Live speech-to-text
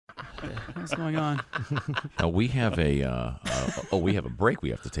What's going on? We have we have a break we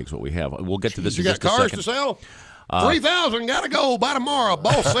have to take. Is what we have. We'll get to this. You in got just a cars second. to sell? 3,000 got to go by tomorrow.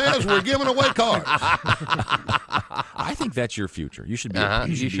 Boss says we're giving away cars. I think that's your future. You should be.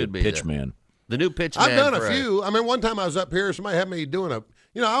 You should be a pitchman. The new pitchman. I've done a few. I mean, one time I was up here, somebody had me doing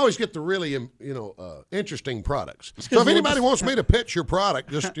I always get the really, interesting products. So if anybody wants me to pitch your product,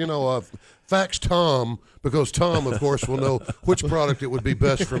 just, fax Tom, because Tom, of course, will know which product it would be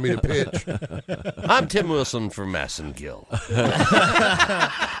best for me to pitch. I'm Tim Wilson from Massengill.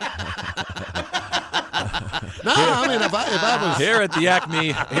 No, I mean if I was here at the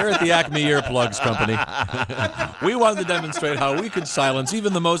Acme Earplugs Company, we wanted to demonstrate how we could silence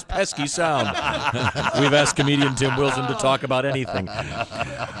even the most pesky sound. We've asked comedian Tim Wilson to talk about anything.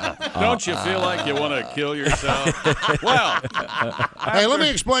 Don't you feel like you want to kill yourself? Well, hey, let me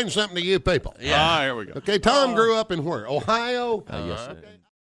explain something to you people. Yeah, here we go. Okay, Tom grew up in where? Ohio? Yes. Okay.